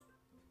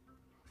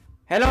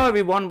Hello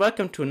everyone,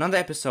 welcome to another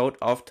episode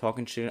of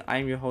Talking Chill.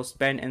 I'm your host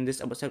Ben. In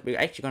this episode we're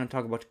actually going to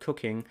talk about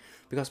cooking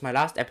because my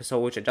last episode,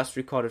 which I just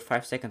recorded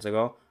 5 seconds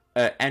ago,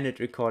 ended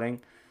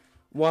recording,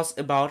 was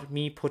about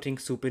me putting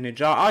soup in a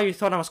jar. Oh, you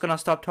thought I was going to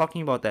stop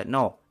talking about that?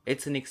 No,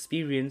 it's an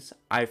experience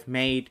I've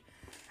made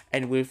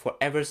and will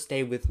forever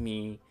stay with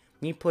me.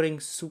 Me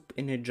putting soup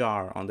in a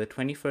jar on the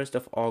 21st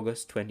of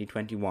August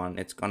 2021.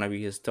 It's going to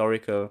be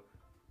historical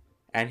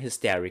and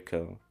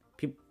hysterical.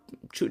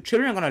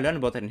 Children are gonna learn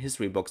about that in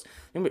history books.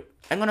 I'm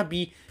gonna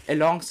be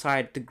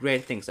alongside the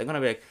great things. I'm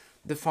gonna be like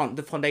the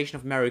foundation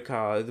of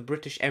America, the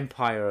British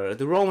Empire,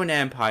 the Roman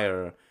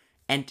Empire,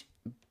 and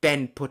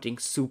Ben putting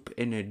soup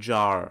in a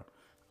jar.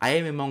 I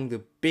am among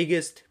the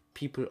biggest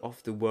people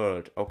of the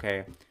world.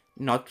 Okay,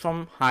 not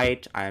from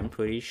height. I'm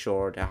pretty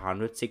short,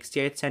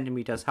 168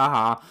 centimeters.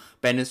 Haha.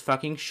 Ben is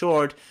fucking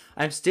short.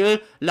 I'm still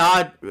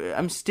large.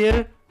 I'm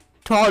still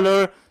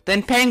taller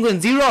than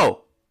Penguin Zero.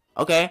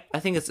 Okay, I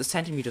think it's a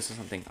centimeters or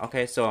something.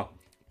 Okay, so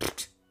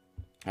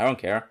I don't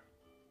care.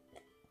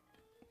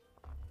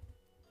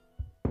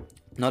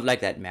 Not like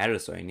that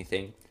matters or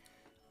anything.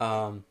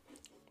 But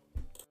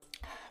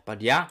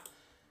yeah,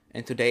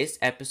 in today's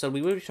episode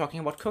we will be talking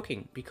about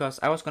cooking because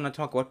I was gonna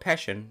talk about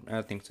passion,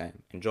 things I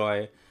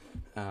enjoy.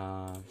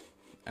 I'm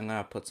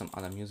gonna put some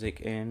other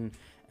music in.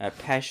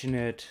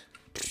 Passionate.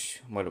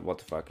 What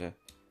the fuck?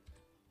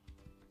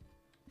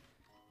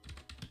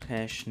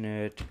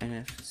 Passionate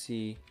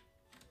NFC.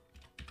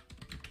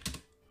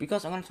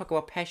 Because I'm gonna talk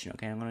about passion,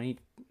 okay? I'm gonna need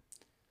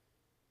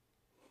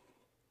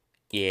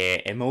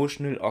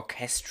emotional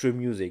orchestral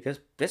music.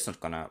 That's not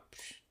gonna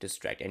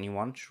distract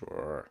anyone,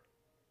 sure.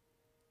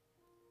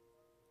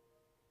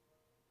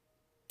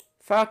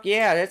 Fuck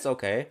yeah, that's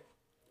okay.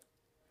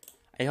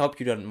 I hope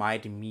you don't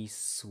mind me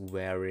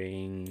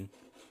swearing.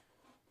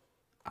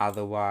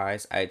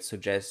 Otherwise, I'd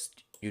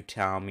suggest you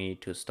tell me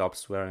to stop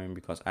swearing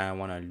because I don't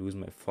wanna lose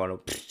my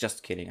follow.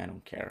 Just kidding, I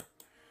don't care.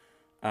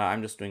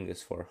 I'm just doing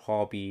this for a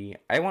hobby.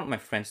 I want my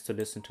friends to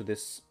listen to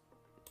this.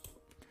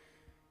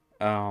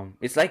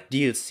 It's like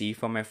DLC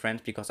for my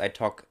friends because I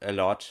talk a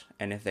lot,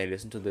 and if they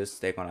listen to this,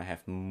 they're gonna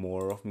have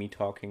more of me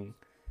talking.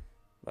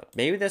 But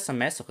maybe there's some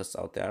masochists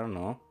out there, I don't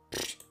know.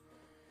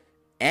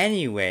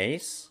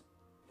 Anyways,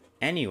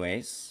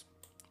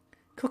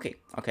 cooking,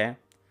 okay?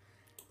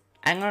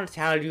 I'm gonna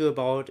tell you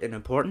about an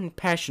important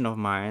passion of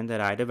mine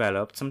that I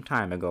developed some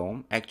time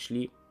ago.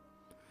 Actually,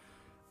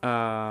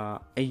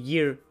 a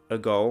year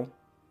ago.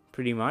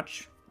 Pretty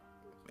much.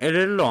 A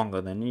little longer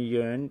than a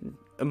year and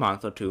a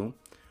month or two.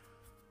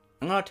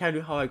 I'm gonna tell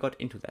you how I got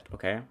into that,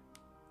 okay?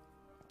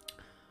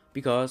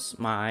 Because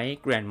my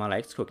grandma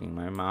likes cooking,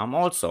 my mom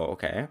also,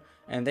 okay?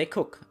 And they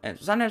cook, and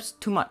sometimes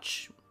too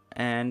much.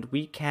 And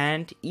we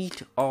can't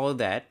eat all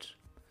that,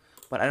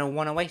 but I don't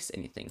want to waste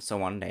anything. So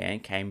one day I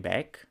came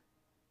back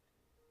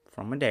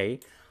from a day,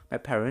 my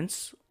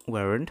parents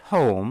weren't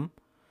home,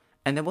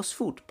 and there was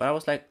food. But I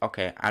was like,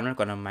 okay, I'm not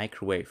gonna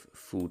microwave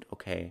food,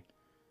 okay?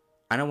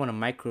 I don't want to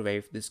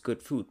microwave this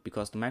good food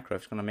because the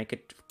microwave is going to make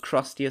it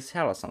crusty as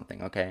hell or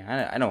something, okay?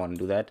 I don't want to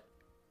do that.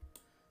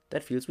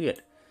 That feels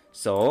weird.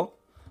 So,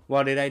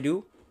 what did I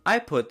do? I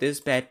put this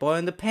bad boy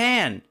in the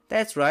pan.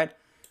 That's right.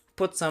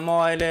 Put some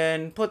oil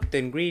in, put the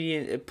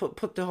ingredient,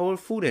 put the whole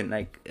food in.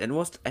 Like, it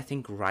was, I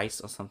think,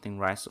 rice or something,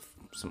 rice or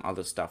some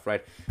other stuff,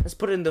 right? Let's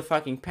put it in the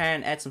fucking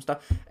pan, add some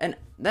stuff. And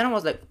then I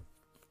was like,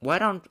 why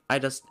don't I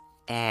just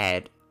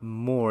add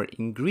more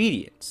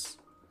ingredients?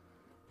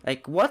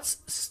 Like, what's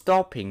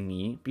stopping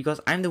me? Because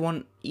I'm the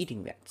one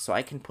eating that. So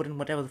I can put in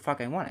whatever the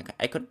fuck I want.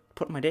 I could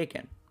put my dick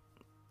in.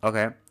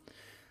 Okay.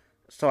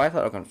 So I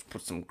thought I could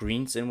put some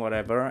greens in,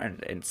 whatever.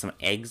 And some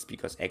eggs.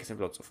 Because eggs have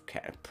lots of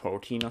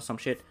protein or some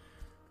shit.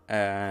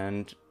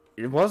 And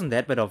it wasn't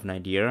that bad of an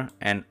idea.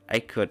 And I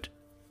could,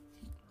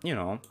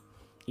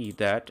 eat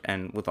that.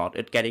 And without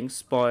it getting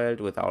spoiled.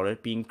 Without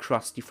it being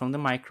crusty from the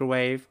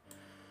microwave.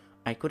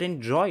 I could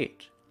enjoy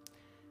it.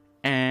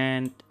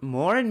 And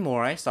more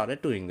I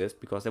started doing this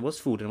because there was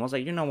food and I was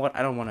like, you know what,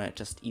 I don't want to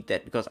just eat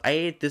that because I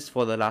ate this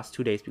for the last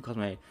 2 days because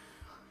my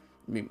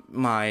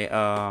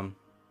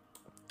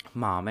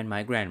mom and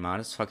my grandma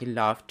just fucking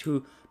love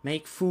to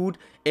make food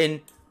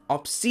in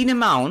obscene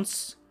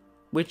amounts,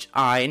 which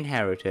I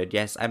inherited.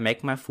 Yes, I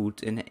make my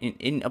food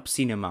in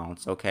obscene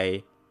amounts,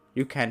 okay?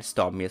 You can't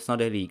stop me, it's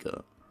not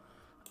illegal.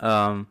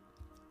 So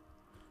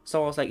I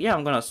was like, yeah,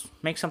 I'm gonna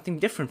make something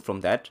different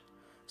from that.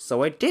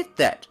 So I did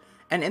that.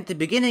 And at the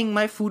beginning,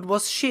 my food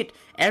was shit.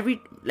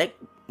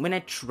 When I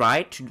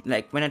tried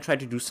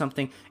to do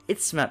something,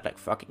 it smelled like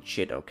fucking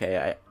shit.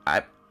 Okay,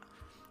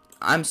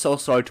 I'm so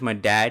sorry to my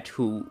dad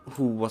who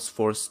was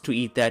forced to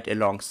eat that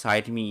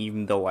alongside me,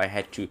 even though I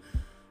had to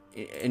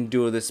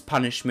endure this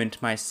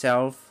punishment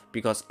myself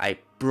because I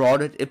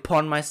brought it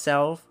upon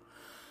myself.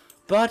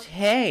 But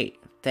hey,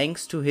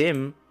 thanks to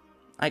him,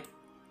 I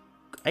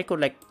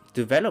could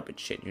develop it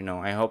shit.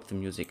 I hope the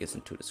music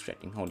isn't too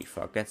distracting. Holy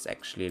fuck, that's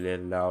actually a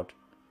little loud.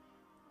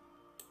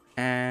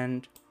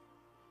 And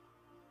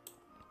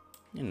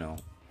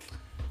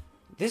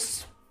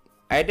this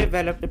I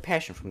developed a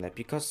passion from that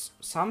because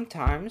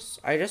sometimes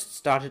I just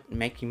started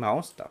making my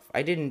own stuff.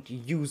 I didn't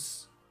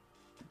use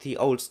the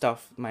old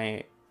stuff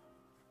my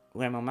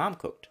grandma mom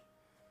cooked.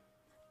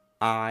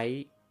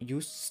 I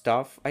used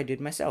stuff I did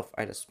myself.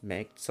 I just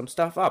made some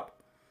stuff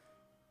up.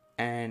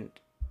 And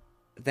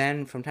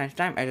then from time to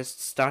time I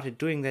just started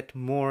doing that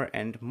more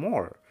and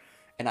more.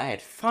 And I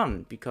had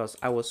fun because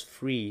I was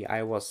free.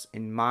 I was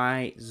in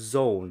my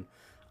zone.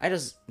 I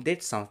just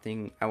did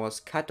something. I was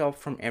cut off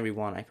from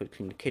everyone. I could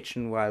clean the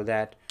kitchen while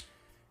that.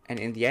 And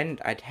in the end,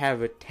 I'd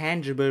have a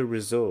tangible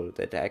result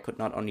that I could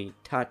not only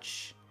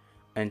touch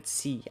and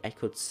see, I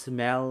could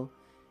smell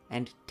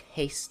and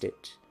taste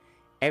it.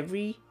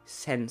 Every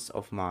sense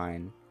of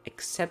mine,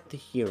 except the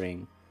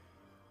hearing,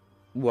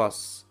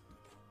 was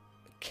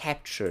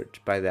captured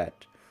by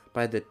that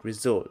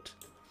result.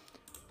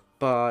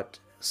 But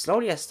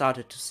slowly I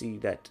started to see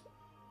that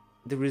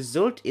the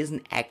result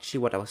isn't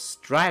actually what I was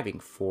striving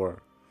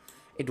for.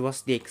 It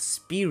was the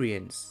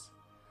experience.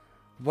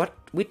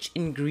 Which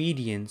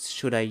ingredients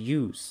should I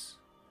use?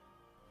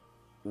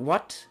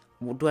 What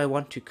do I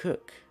want to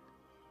cook?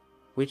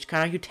 Which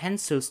kind of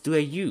utensils do I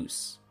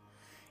use?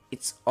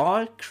 It's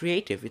all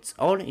creative. It's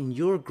all in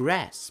your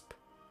grasp.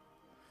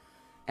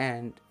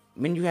 And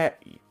when you have,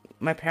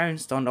 my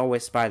parents don't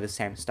always buy the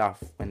same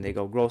stuff when they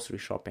go grocery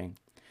shopping.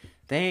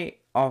 They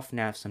often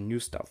have some new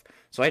stuff.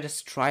 So I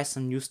just try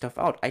some new stuff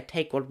out. I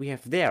take what we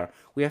have there.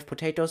 We have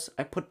potatoes,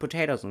 I put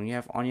potatoes in. We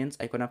have onions,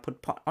 I'm gonna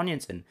put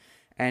onions in.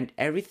 And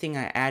everything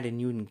I add a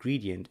new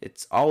ingredient,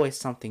 it's always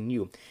something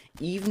new.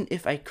 Even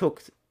if I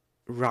cook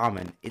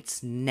ramen,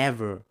 it's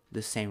never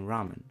the same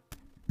ramen.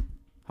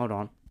 Hold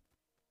on.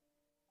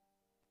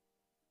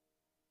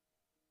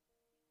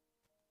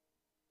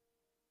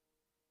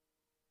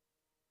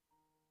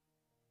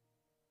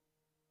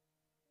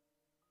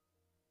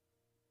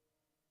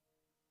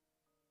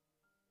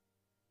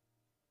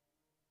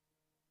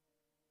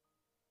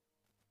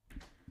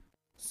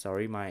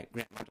 Sorry, my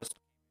grandma just...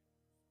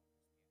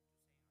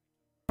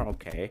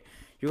 Okay.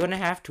 You're gonna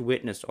have to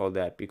witness all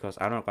that because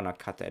I'm not gonna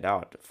cut that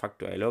out. The fuck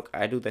do I look?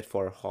 I do that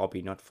for a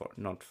hobby, not for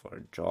a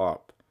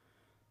job.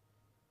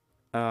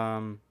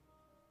 Um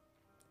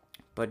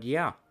but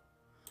yeah.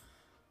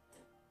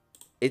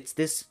 It's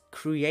this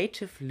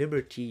creative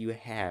liberty you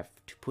have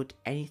to put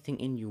anything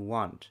in you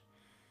want.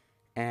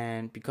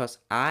 And because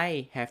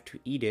I have to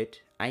eat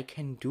it, I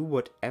can do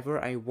whatever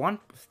I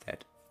want with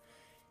that.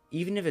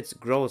 Even if it's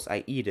gross,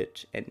 I eat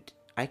it. And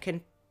I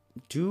can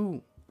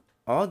do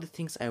all the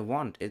things I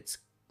want. It's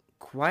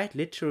quite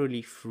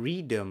literally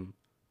freedom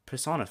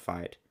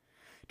personified.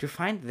 To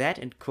find that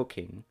in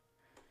cooking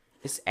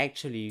is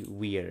actually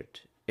weird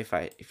if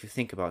you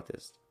think about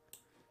this.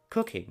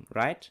 Cooking,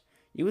 right?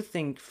 You would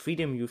think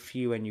freedom you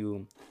feel when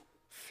you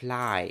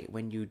fly,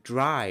 when you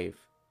drive,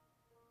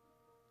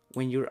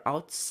 when you're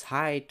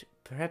outside,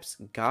 perhaps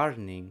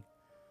gardening.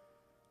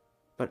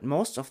 But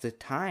most of the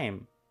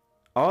time,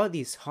 all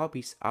these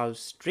hobbies are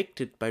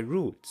restricted by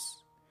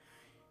rules.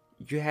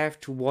 You have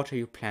to water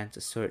your plants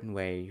a certain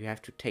way, you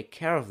have to take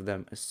care of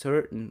them a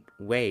certain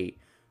way,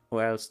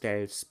 or else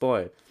they'll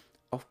spoil.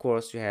 Of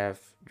course, you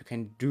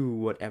can do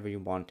whatever you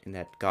want in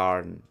that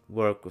garden,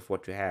 work with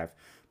what you have,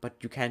 but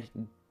you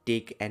can't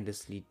dig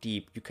endlessly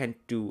deep. You can't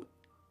do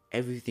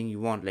everything you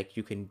want like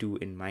you can do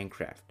in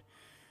Minecraft.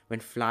 When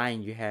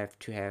flying, you have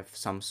to have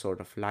some sort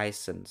of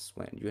license.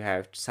 When you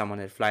have someone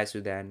that flies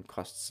you, then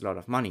costs a lot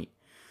of money.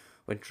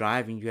 When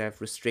driving, you have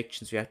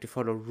restrictions, you have to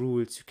follow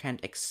rules, you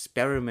can't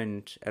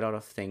experiment a lot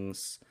of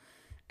things,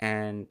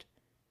 and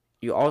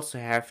you also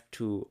have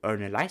to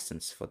earn a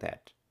license for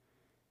that.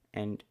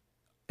 And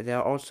there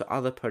are also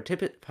other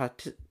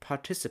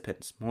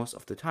participants most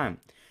of the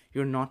time.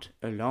 You're not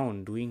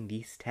alone doing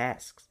these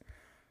tasks.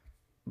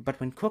 But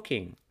when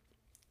cooking,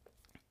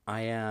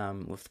 I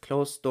am with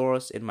closed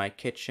doors in my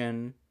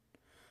kitchen,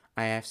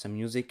 I have some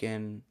music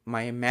in,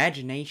 my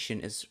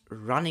imagination is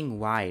running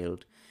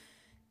wild,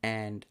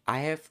 and I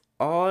have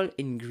all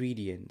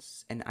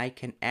ingredients and I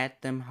can add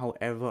them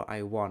however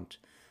I want.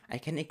 I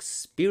can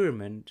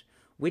experiment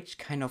which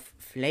kind of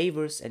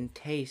flavors and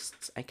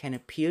tastes I can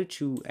appeal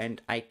to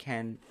and I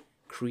can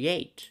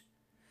create.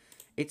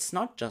 It's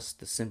not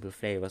just the simple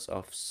flavors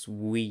of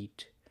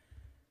sweet,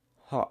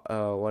 hot,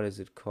 what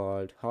is it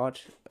called?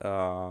 Hot,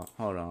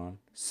 hold on,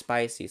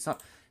 spicy. It's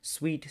not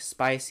sweet,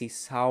 spicy,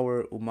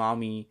 sour,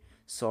 umami,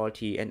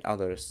 salty, and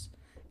others.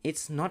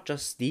 It's not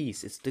just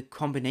these, it's the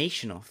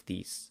combination of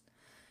these.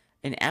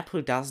 An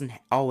apple doesn't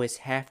always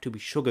have to be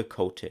sugar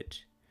coated.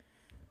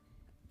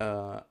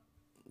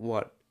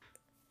 What?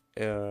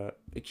 A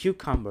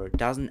cucumber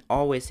doesn't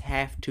always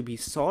have to be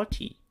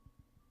salty.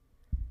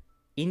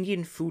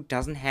 Indian food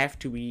doesn't have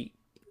to be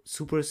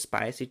super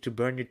spicy to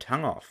burn your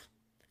tongue off.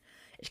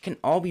 It can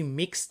all be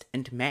mixed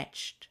and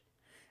matched.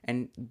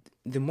 And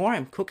the more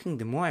I'm cooking,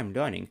 the more I'm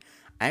learning.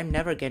 I'm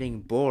never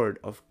getting bored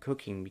of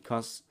cooking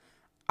because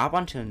up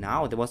until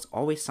now, there was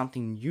always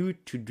something new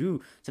to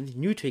do, something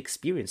new to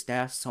experience.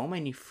 There are so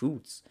many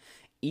foods.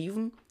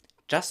 Even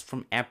just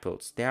from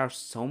apples. There are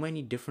so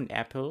many different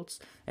apples.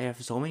 They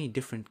have so many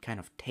different kind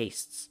of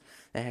tastes.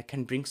 That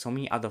can bring so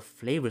many other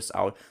flavors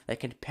out.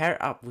 That can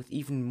pair up with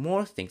even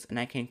more things, and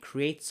I can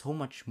create so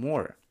much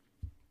more.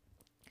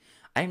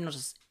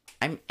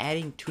 I'm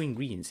adding 2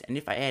 ingredients, and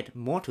if I add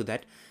more to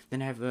that,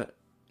 then I have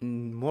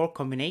more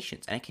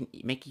combinations, and I can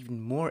make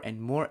even more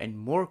and more and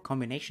more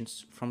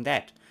combinations from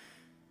that.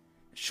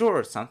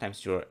 Sure,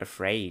 sometimes you're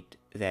afraid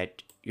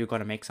that you're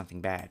gonna make something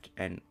bad,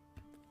 and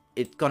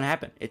it's gonna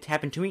happen. It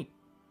happened to me,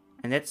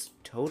 and that's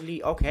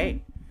totally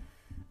okay.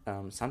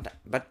 Sometimes,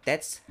 but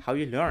that's how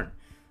you learn.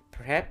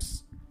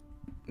 Perhaps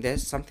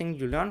there's something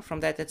you learn from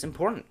that that's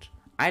important.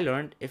 I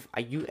learned if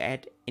you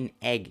add an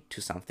egg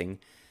to something,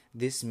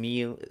 this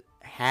meal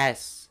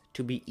has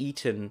to be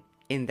eaten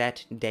in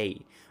that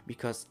day,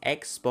 because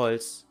egg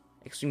spoils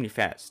extremely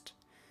fast.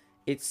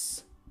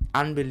 It's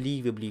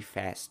unbelievably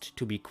fast,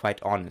 to be quite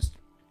honest.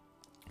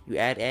 You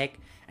add egg,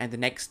 and the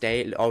next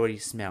day it already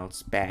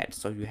smells bad,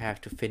 so you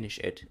have to finish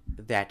it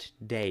that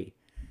day.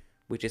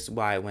 Which is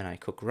why when I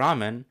cook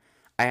ramen,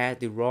 I add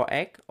the raw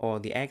egg or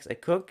the eggs I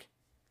cook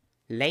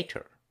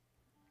later.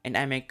 And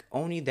I make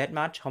only that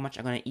much how much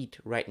I'm gonna eat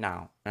right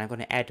now. And I'm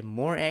gonna add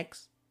more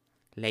eggs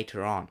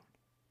later on.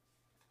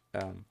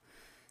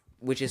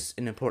 Which is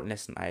an important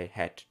lesson I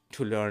had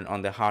to learn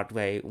on the hard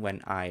way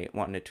when I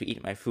wanted to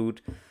eat my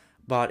food.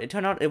 But it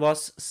turned out it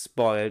was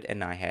spoiled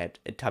and I had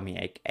a tummy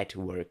ache at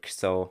work.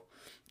 So,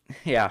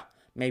 yeah,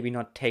 maybe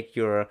not take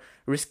your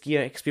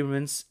riskier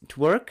experiments to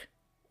work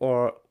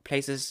or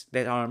places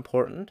that are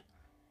important.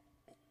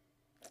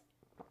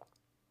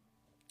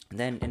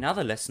 Then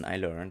another lesson I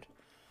learned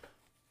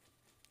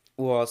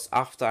was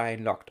after I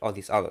unlocked all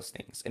these other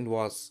things, and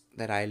was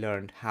that I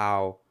learned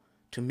how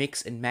to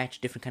mix and match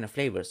different kind of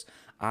flavors.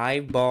 I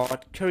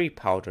bought curry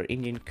powder,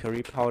 Indian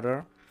curry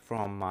powder,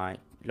 from my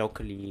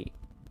locally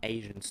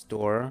Asian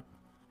store.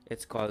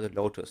 It's called the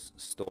Lotus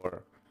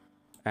store.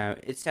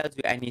 It sells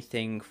you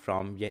anything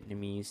from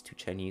Vietnamese to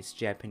Chinese,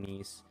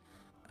 Japanese.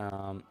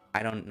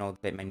 I don't know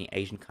that many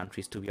Asian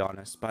countries, to be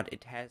honest, but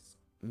it has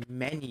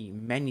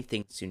many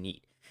things you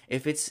need.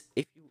 If it's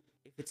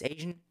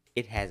Asian,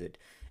 it has it.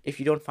 If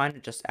you don't find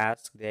it, just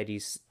ask.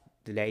 The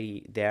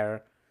lady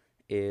there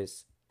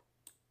is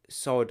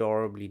so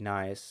adorably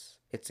nice.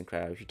 It's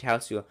incredible. She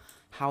tells you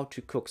how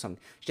to cook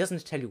something. She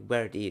doesn't tell you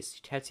where it is.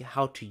 She tells you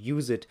how to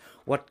use it,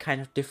 what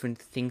kind of different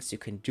things you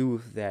can do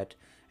with that,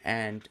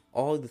 and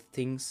all the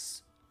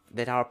things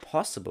that are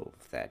possible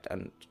with that.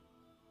 And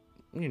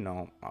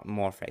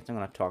more facts. I'm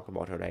gonna talk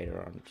about her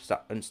later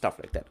and stuff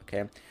like that.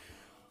 Okay.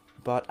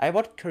 But I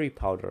bought curry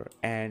powder,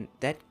 and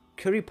that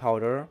curry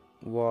powder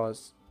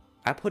was,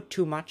 I put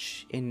too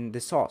much in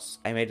the sauce.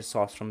 I made a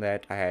sauce from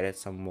that. I added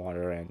some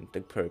water and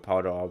the curry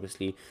powder,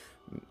 obviously,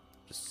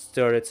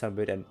 stirred it some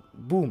bit, and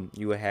boom,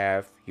 you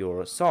have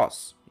your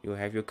sauce. You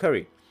have your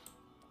curry.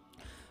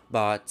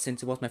 But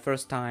since it was my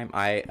first time,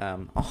 I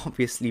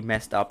obviously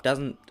messed up.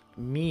 Doesn't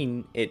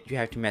mean you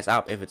have to mess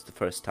up if it's the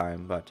first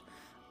time, but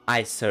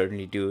I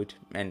certainly do it,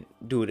 and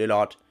do it a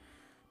lot,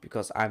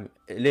 because I'm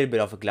a little bit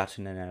of a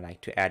glutton and I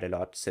like to add a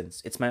lot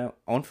since it's my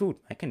own food.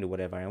 I can do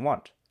whatever I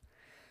want.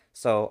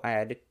 So I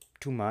added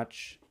too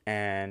much,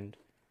 and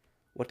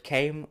what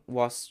came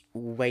was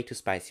way too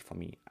spicy for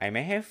me. I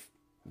may have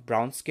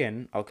brown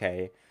skin,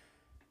 okay,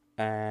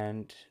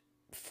 and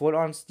full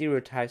on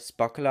stereotypes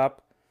buckle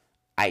up.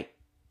 I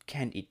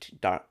can't eat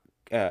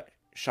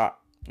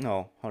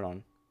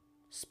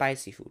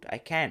spicy food. I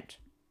can't.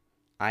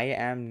 I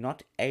am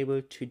not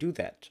able to do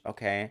that,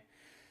 okay?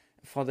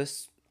 For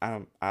this, I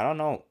don't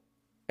know.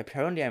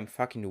 Apparently I'm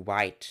fucking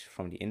white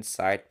from the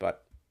inside,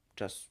 but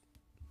just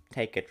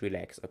take it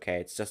relax, okay?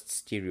 It's just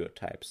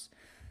stereotypes.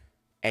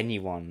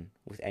 Anyone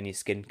with any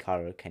skin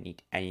color can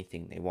eat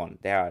anything they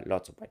want. There are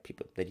lots of white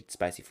people that eat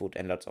spicy food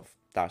and lots of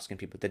dark skinned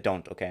people that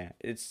don't, okay?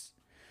 It's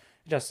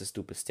just a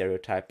stupid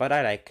stereotype, but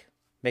I like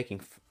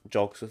making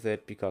jokes with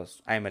it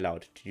because I'm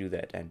allowed to do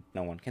that and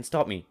no one can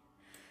stop me.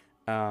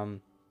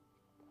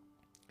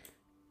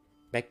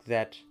 Back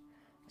that.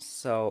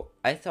 So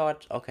I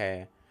thought,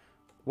 okay,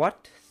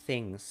 what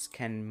things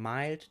can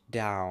mild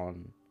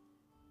down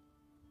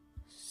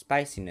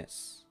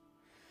spiciness?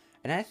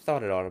 And I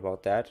thought a lot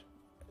about that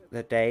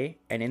day,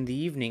 and in the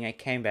evening I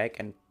came back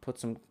and put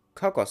some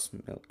coconut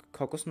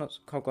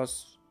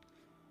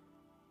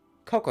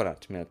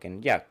milk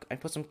in. Yeah, I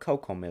put some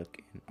cocoa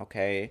milk in,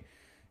 okay,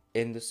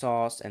 in the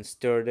sauce and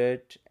stirred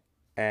it,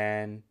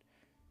 and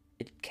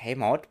it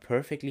came out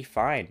perfectly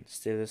fine.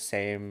 Still the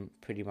same,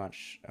 pretty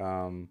much,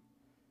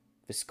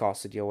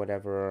 viscosity or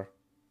whatever,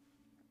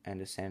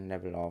 and the same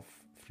level of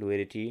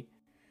fluidity.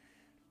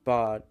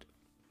 But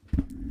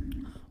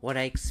what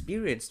I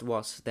experienced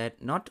was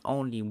that not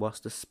only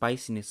was the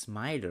spiciness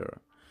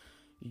milder,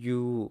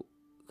 you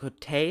could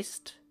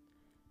taste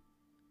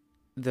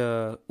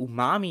the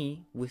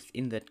umami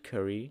within that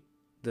curry,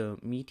 the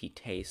meaty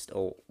taste,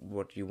 or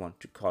what you want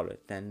to call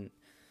it. Then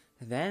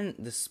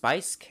the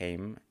spice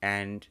came,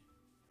 and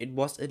it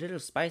was a little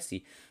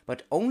spicy,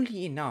 but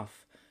only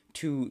enough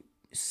to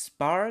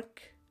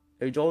spark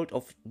a jolt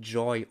of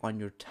joy on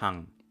your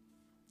tongue.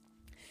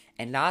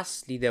 And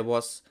lastly, there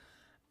was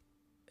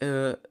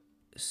a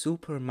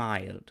super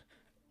mild,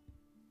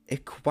 a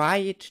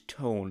quiet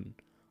tone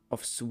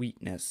of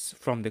sweetness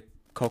from the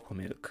cocoa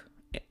milk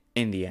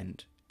in the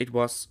end. It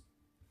was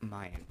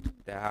mild.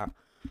 There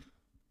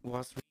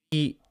was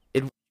really,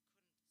 it was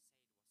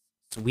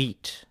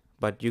sweet,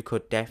 but you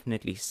could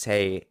definitely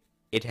say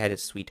it had a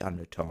sweet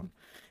undertone.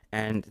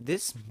 And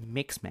this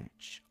mix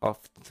match of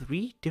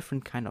three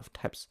different kind of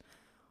types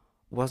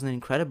was an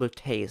incredible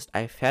taste.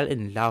 I fell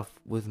in love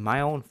with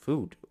my own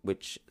food,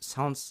 which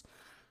sounds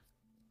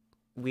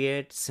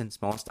weird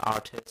since most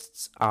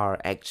artists are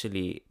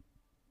actually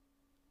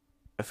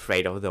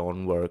afraid of their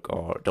own work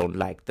or don't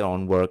like their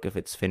own work if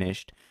it's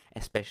finished,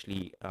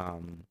 especially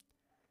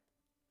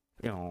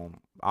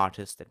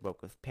artists that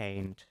work with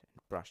paint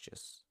and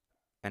brushes.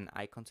 And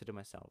I consider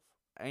myself,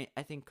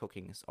 I think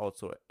cooking is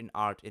also an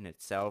art in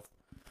itself.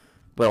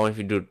 Well, if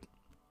you do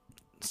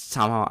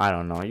somehow, I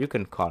don't know, you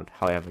can call it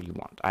however you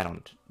want. I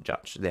don't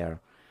judge there.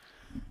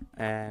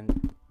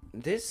 And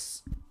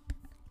this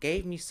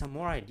gave me some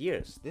more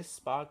ideas. This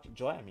sparked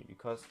joy in me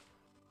because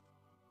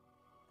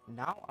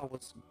now I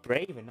was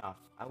brave enough.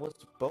 I was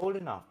bold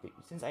enough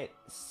since I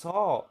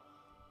saw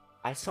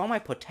my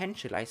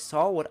potential. I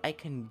saw what I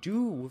can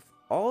do with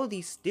all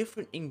these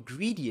different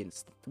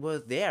ingredients that were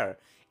there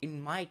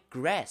in my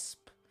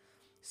grasp.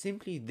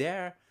 Simply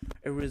there,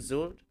 a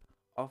result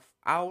of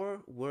our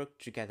work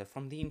together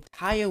from the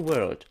entire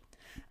world.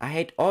 I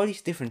had all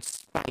these different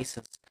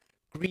spices,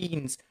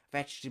 greens,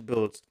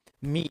 vegetables,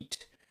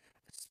 meat,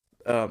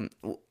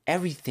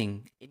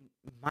 everything in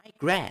my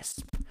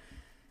grasp.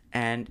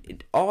 And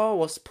it all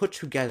was put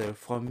together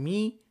for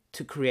me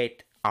to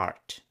create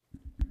art.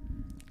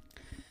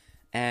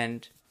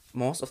 And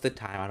most of the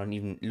time, I don't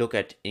even look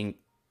at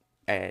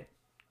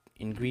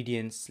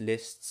ingredients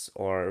lists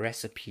or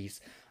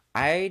recipes.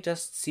 I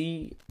just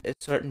see a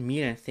certain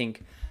meal and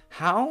think,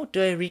 how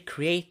do I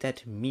recreate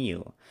that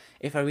meal?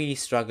 If I really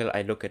struggle,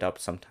 I look it up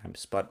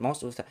sometimes. But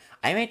most of the time,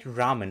 I made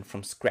ramen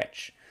from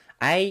scratch.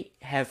 I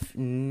have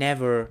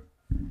never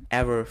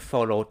ever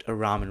followed a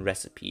ramen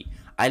recipe.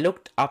 I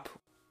looked up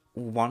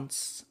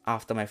once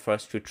after my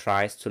first few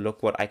tries to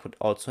look what I could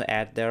also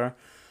add there.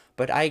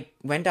 But I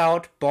went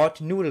out,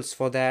 bought noodles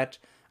for that.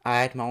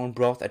 I had my own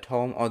broth at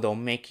home, although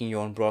making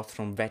your own broth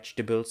from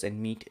vegetables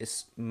and meat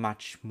is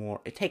much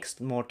more. It takes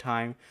more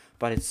time,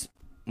 but it's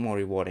more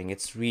rewarding.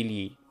 It's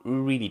really,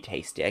 really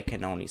tasty. I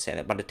can only say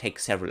that, but it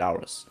takes several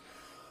hours.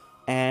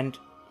 And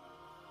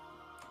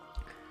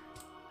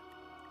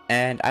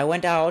I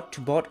went out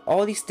to buy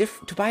all these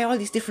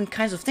different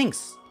kinds of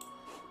things.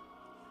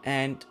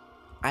 And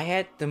I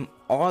had them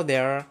all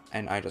there,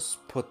 and I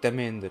just put them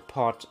in the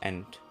pot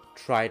and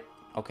tried.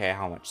 Okay,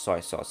 how much soy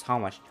sauce? How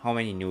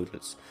many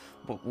noodles?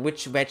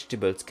 Which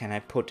vegetables can I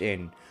put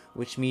in?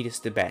 Which meat is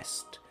the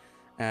best?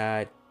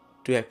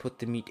 Do I put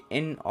the meat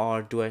in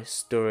or do I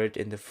stir it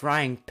in the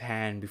frying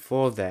pan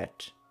before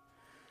that?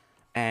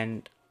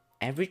 And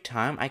every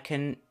time I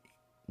can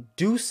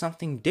do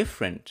something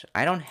different.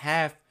 I don't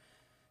have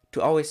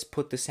to always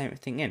put the same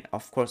thing in.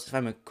 Of course, if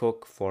I'm a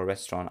cook for a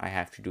restaurant, I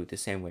have to do it the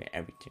same way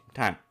every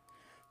time,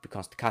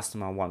 because the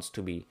customer wants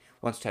to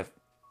have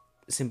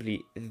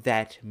simply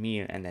that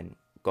meal and then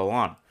go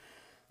on.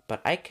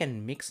 But I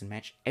can mix and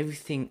match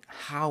everything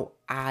how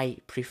I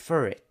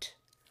prefer it,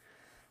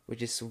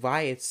 which is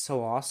why it's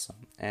so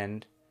awesome.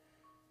 And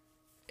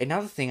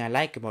another thing I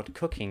like about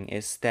cooking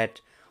is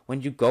that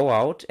when you go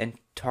out and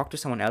talk to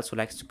someone else who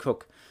likes to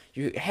cook,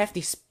 you have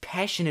these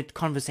passionate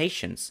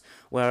conversations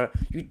where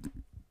you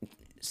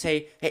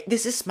say, hey,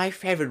 this is my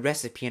favorite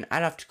recipe and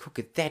I love to cook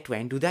it that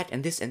way and do that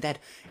and this and that.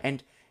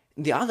 And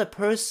the other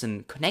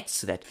person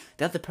connects to that.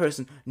 The other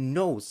person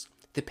knows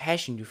the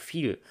passion you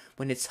feel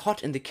when it's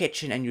hot in the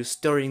kitchen and you're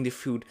stirring the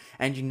food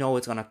and you know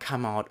it's gonna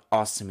come out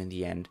awesome in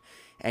the end.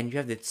 And you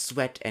have that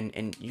sweat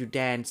and you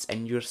dance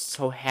and you're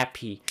so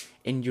happy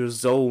in your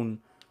zone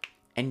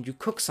and you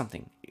cook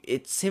something.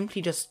 It's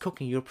simply just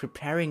cooking. You're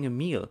preparing a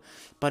meal.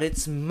 But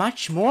it's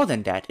much more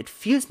than that. It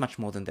feels much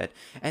more than that.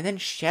 And then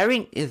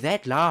sharing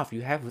that love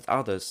you have with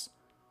others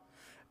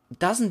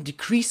doesn't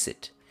decrease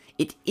it.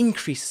 It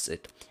increases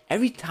it.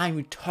 Every time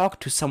you talk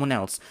to someone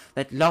else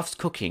that loves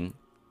cooking,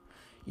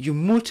 you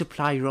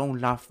multiply your own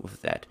love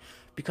with that.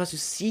 Because you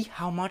see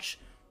how much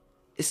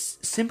a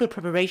simple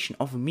preparation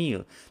of a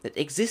meal that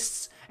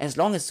exists as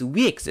long as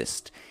we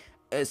exist,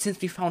 since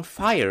we found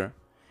fire,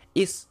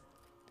 is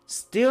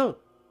still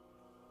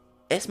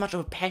as much of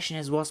a passion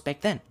as was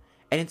back then.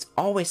 And it's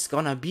always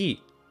gonna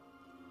be.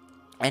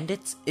 And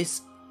it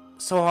is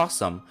so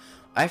awesome.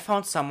 I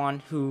found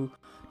someone who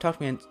taught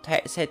me and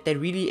said they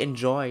really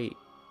enjoy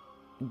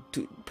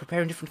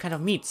preparing different kind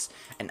of meats.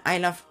 And I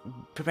love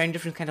preparing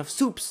different kind of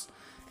soups.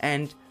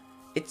 And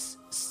it's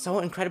so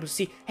incredible to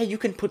see, hey, you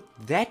can put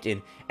that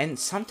in. And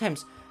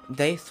sometimes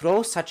they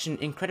throw such an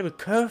incredible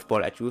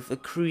curveball at you with a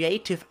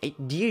creative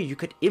idea you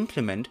could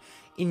implement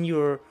in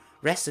your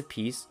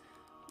recipes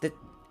that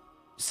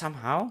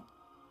somehow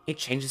it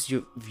changes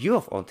your view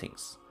of all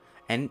things.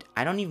 And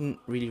I don't even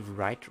really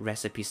write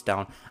recipes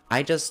down.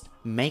 I just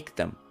make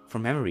them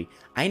from memory.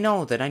 I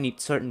know that I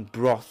need certain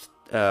broth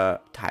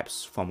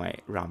types for my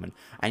ramen.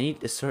 I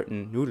need a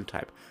certain noodle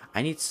type.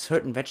 I need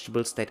certain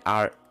vegetables that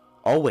are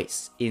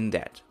always in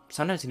that.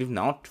 Sometimes I leave them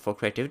out for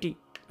creativity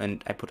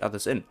and I put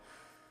others in.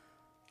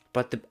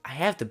 But I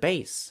have the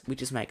base,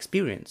 which is my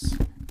experience.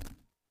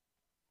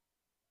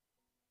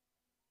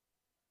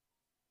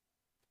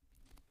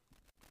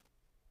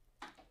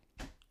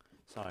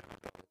 Sorry.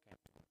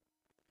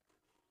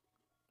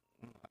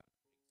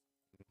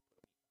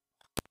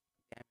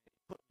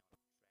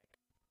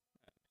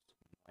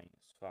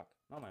 Fuck.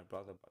 Not my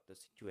brother, but the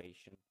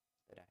situation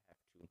that I have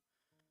to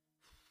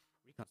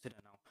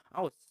reconsider now.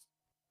 I was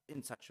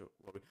in such a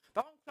worry.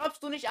 Warum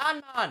klopfst du nicht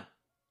an, Mann?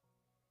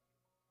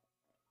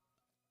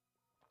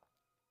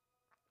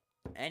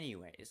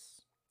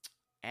 Anyways.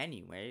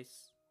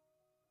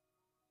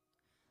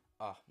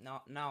 Oh,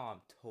 now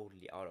I'm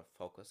totally out of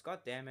focus. God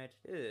damn it.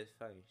 It is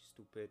fucking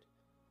stupid.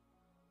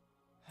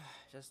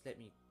 Just let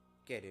me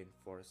get in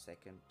for a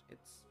second.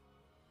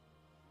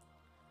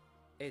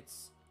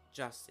 It's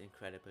just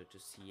incredible to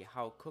see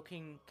how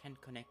cooking can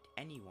connect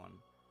anyone.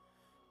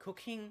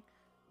 Cooking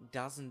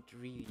doesn't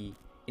really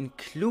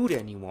include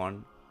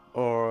anyone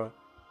or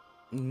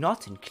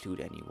not include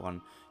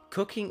anyone.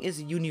 Cooking is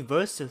a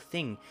universal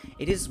thing.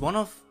 It is one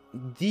of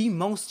the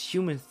most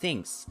human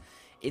things.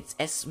 It's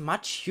as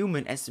much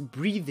human as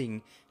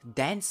breathing,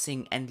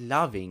 dancing, and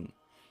loving.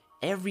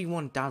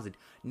 Everyone does it.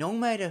 No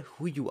matter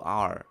who you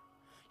are,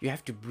 you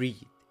have to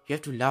breathe. You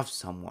have to love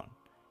someone.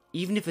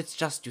 Even if it's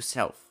just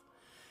yourself.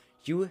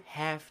 You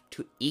have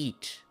to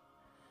eat.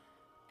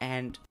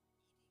 And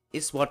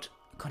is what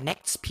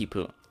connects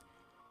people.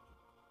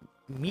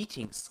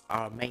 Meetings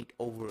are made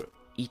over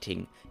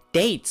eating.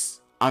 Dates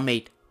are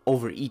made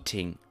over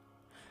eating.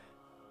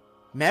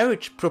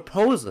 Marriage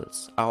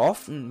proposals are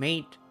often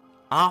made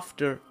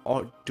after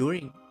or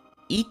during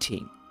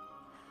eating.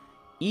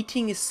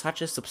 Eating is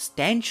such a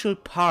substantial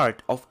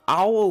part of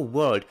our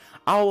world,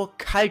 our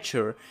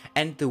culture,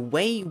 and the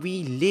way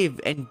we live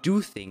and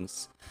do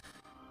things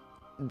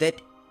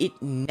that it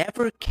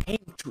never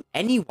came to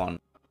anyone.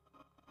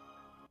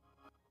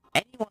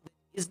 Anyone that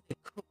isn't a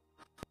cook.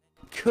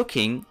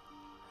 Cooking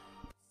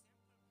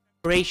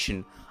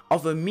preparation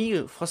of a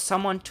meal for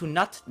someone to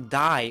not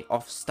die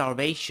of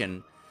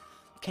starvation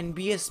can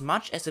be as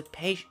much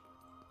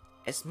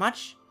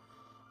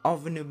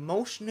of an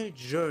emotional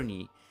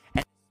journey,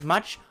 as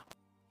much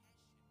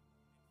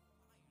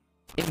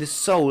in the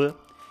soul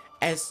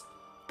as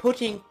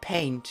putting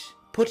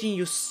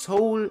your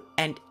soul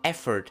and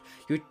effort,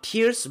 your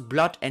tears,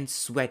 blood and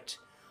sweat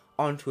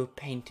onto a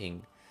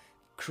painting,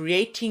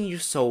 creating your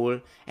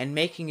soul and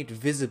making it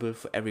visible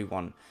for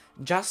everyone.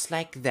 Just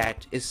like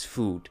that is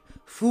food.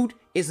 Food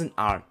is an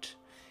art.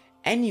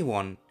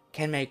 Anyone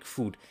can make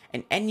food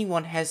and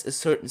anyone has a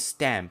certain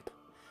stamp.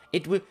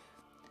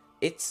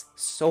 It's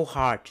so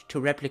hard to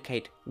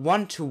replicate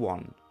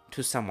one-to-one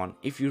to someone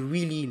if you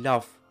really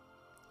love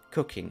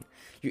cooking.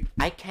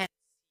 I can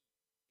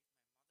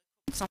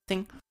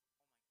something.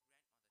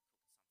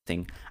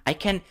 I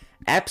can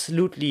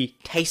absolutely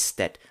taste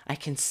that. I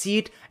can see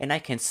it and I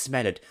can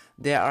smell it.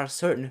 There are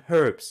certain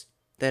herbs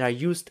that are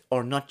used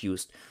or not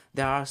used.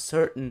 There are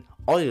certain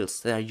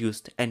oils that are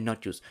used and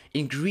not used.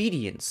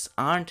 Ingredients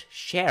aren't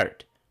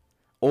shared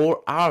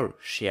or are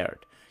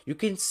shared. You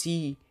can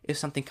see if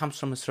something comes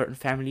from a certain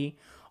family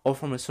or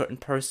from a certain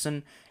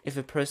person, if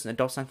a person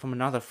adopts something from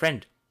another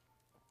friend.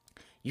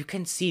 You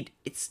can see it.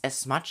 It's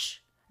as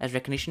much as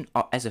recognition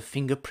or as a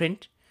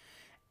fingerprint,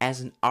 as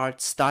an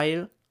art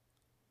style,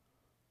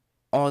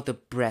 or the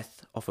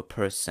breath of a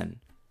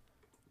person.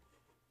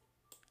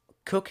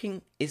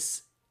 Cooking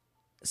is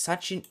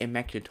such an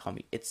immaculate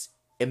hobby. It's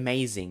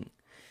amazing.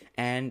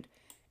 And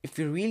if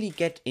you really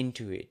get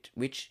into it,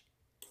 which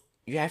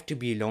you have to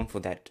be alone for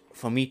that,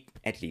 for me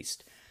at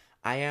least.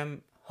 I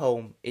am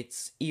home,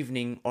 it's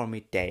evening or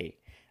midday,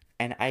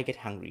 and I get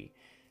hungry.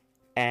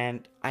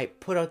 And I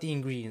put out the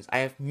ingredients, I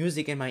have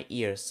music in my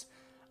ears.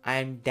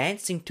 I'm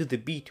dancing to the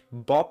beat,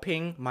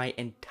 bopping my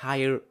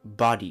entire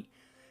body.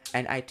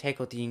 And I take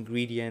out the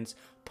ingredients,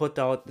 put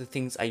out the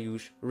things I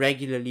use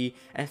regularly,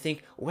 and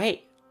think,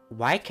 wait,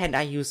 why can't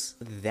I use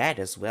that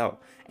as well?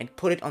 And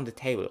put it on the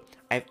table.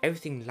 I have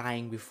everything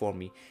lying before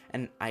me,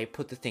 and I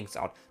put the things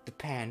out. The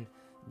pan,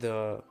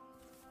 the,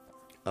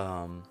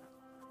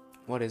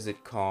 what is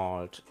it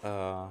called?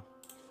 Hold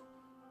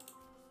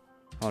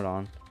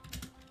on.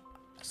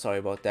 Sorry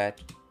about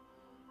that.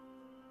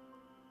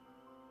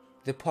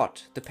 The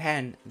pot, the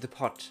pan, the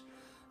pot,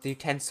 the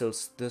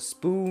utensils, the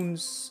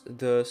spoons,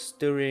 the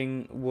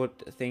stirring wood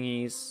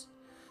thingies,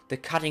 the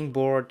cutting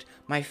board,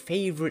 my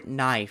favorite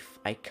knife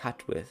I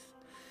cut with.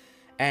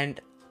 And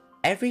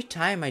every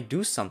time I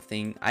do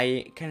something,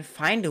 I can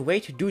find a way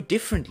to do it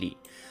differently.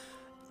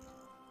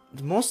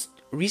 The most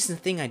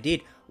recent thing I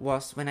did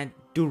was when I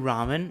do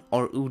ramen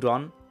or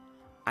udon,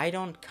 I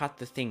don't cut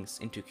the things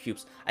into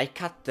cubes. I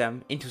cut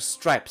them into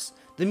stripes.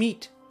 The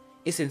meat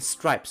is in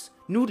stripes.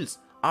 Noodles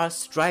are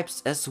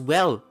stripes as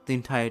well the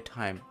entire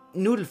time.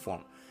 Noodle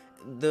form.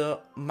 The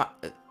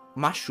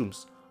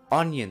mushrooms,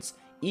 onions,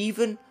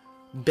 even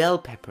bell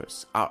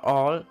peppers are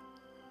all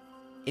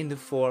in the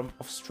form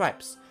of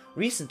stripes.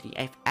 Recently,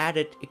 I've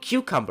added a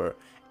cucumber,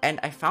 and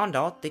I found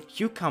out that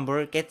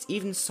cucumber gets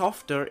even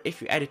softer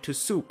if you add it to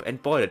soup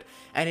and boil it.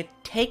 And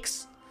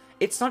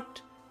it's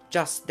not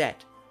just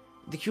that.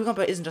 The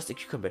cucumber isn't just a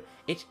cucumber.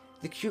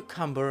 The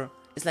cucumber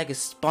is like a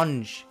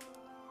sponge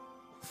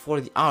for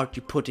the art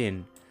you put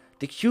in.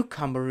 The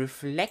cucumber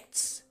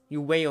reflects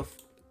your way of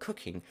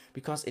cooking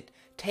because it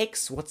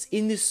takes what's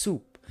in the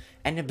soup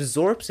and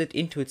absorbs it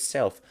into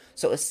itself.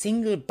 So a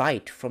single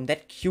bite from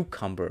that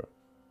cucumber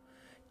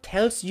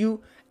tells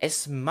you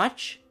as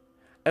much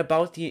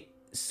about the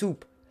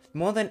soup.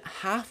 More than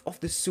half of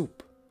the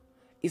soup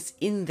is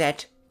in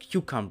that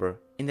cucumber,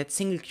 in that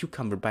single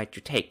cucumber bite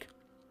you take.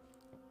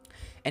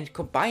 And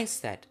combines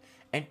that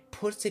and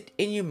puts it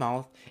in your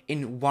mouth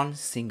in one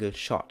single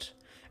shot.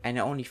 And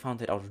I only found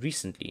that out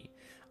recently.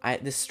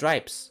 The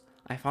stripes,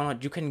 I found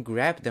out you can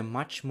grab them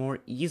much more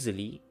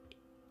easily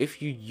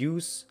if you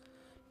use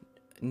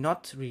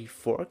not really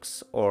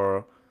forks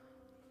or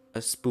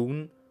a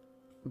spoon,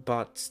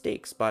 but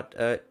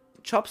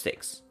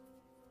chopsticks.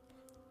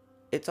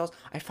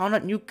 I found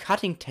out new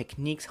cutting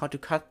techniques, how to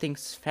cut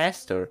things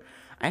faster.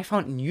 I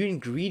found new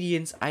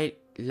ingredients I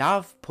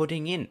love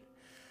putting in.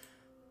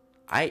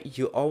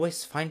 You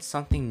always find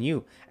something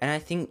new, and I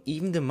think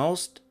even the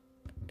most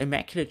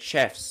immaculate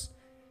chefs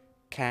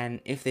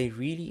can, if they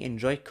really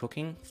enjoy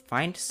cooking,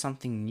 find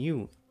something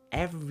new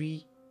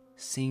every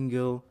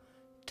single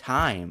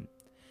time.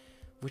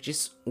 Which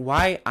is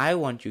why I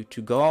want you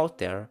to go out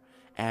there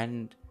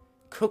and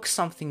cook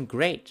something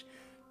great.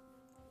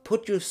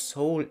 Put your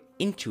soul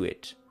into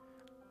it.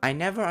 I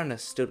never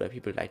understood why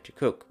people like to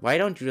cook. Why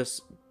don't you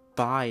just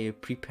buy a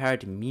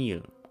prepared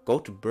meal? Go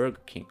to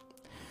Burger King.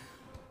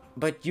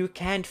 But you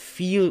can't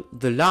feel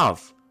the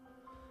love.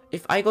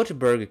 If I go to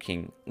Burger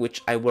King,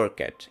 which I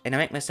work at, and I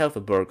make myself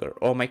a burger,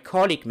 or my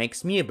colleague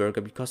makes me a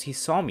burger because he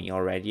saw me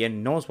already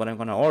and knows what I'm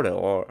gonna order,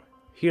 or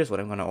here's what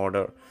I'm gonna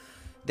order,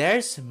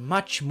 there's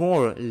much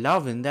more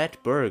love in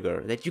that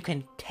burger that you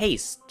can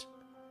taste.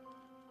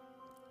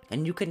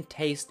 And you can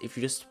taste if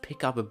you just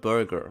pick up a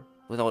burger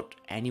without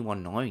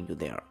anyone knowing you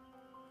there.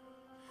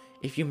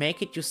 If you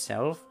make it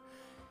yourself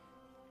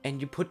and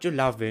you put your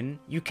love in,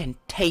 you can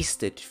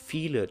taste it,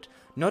 feel it,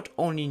 not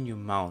only in your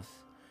mouth.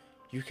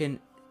 You can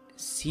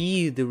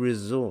see the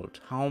result,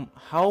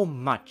 how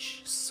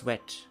much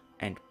sweat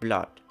and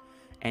blood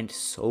and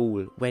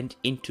soul went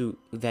into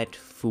that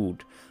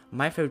food.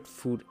 My favorite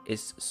food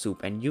is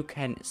soup, and you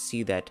can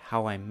see that,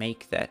 how I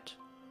make that.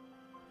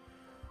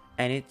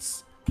 And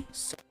it's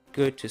so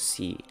good to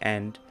see.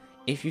 And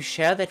if you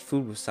share that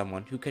food with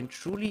someone who can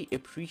truly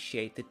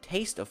appreciate the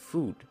taste of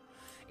food,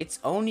 it's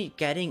only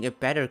getting a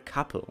better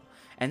couple.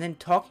 And then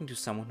talking to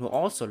someone who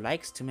also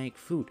likes to make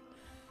food,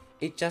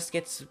 it just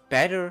gets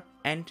better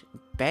and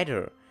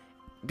better,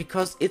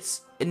 because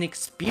it's an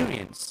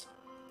experience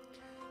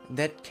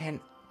that can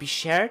be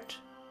shared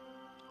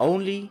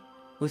only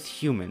with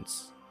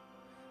humans.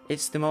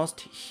 It's the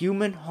most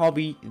human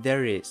hobby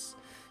there is,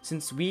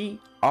 since we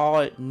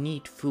all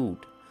need food.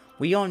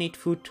 We all need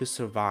food to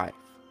survive.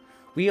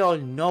 We all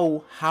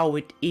know how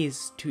it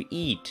is to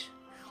eat.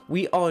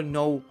 We all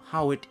know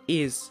how it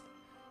is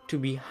to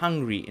be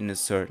hungry in a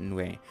certain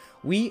way.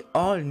 We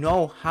all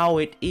know how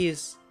it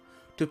is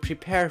to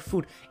prepare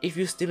food. If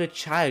you're still a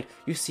child,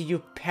 you see your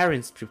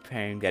parents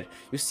preparing that.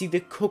 You see the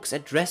cooks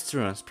at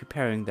restaurants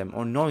preparing them,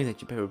 or knowing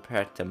that you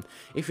prepared them.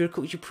 If you're a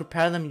cook, you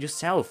prepare them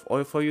yourself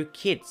or for your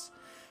kids.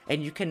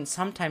 And you can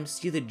sometimes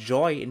see the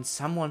joy in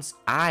someone's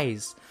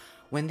eyes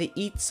when they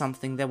eat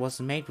something that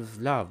was made with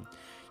love.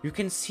 You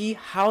can see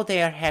how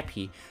they are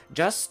happy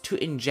just to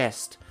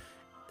ingest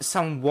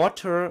some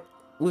water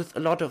with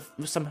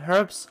some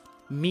herbs,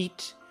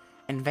 meat,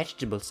 and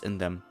vegetables in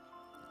them.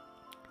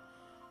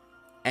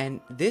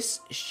 And this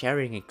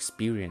sharing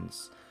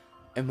experience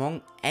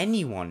among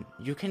anyone,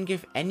 you can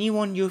give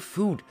anyone your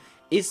food,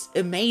 is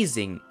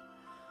amazing.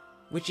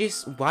 Which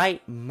is why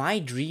my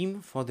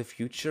dream for the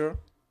future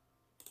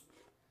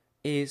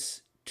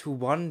is to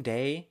one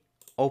day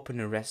open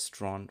a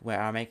restaurant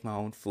where I make my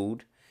own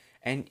food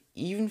and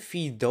even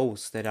feed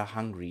those that are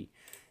hungry.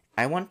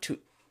 I want to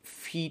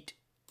feed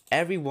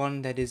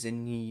everyone that is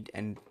in need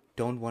and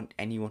don't want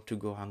anyone to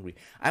go hungry.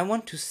 I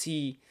want to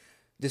see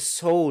the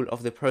soul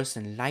of the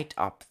person light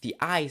up, the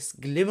eyes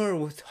glimmer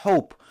with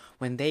hope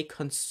when they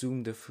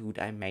consume the food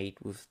I made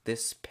with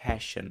this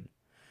passion.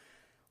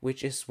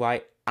 Which is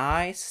why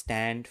I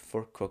stand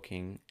for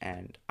cooking,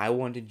 and I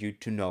wanted you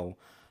to know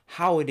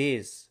how it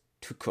is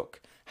to cook,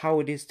 how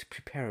it is to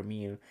prepare a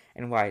meal,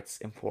 and why it's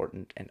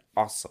important and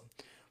awesome.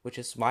 Which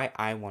is why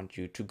I want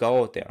you to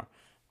go out there,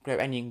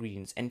 grab any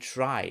ingredients and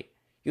try.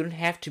 You don't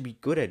have to be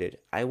good at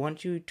it. I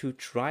want you to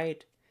try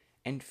it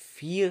and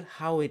feel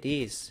how it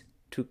is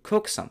to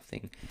cook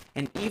something.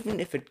 And even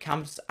if it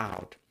comes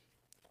out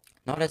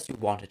not as you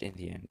want it in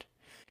the end,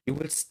 you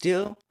will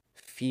still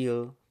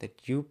feel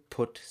that you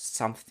put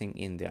something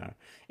in there.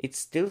 It's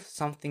still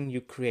something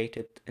you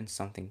created and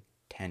something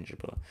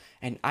tangible.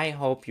 And I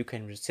hope you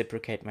can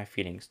reciprocate my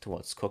feelings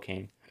towards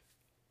cooking.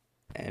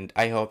 And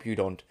I hope you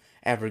don't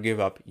ever give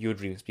up your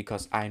dreams,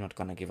 because I'm not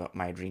gonna give up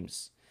my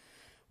dreams.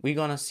 We're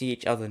gonna see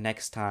each other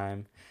next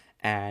time,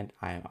 and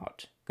I'm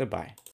out. Goodbye.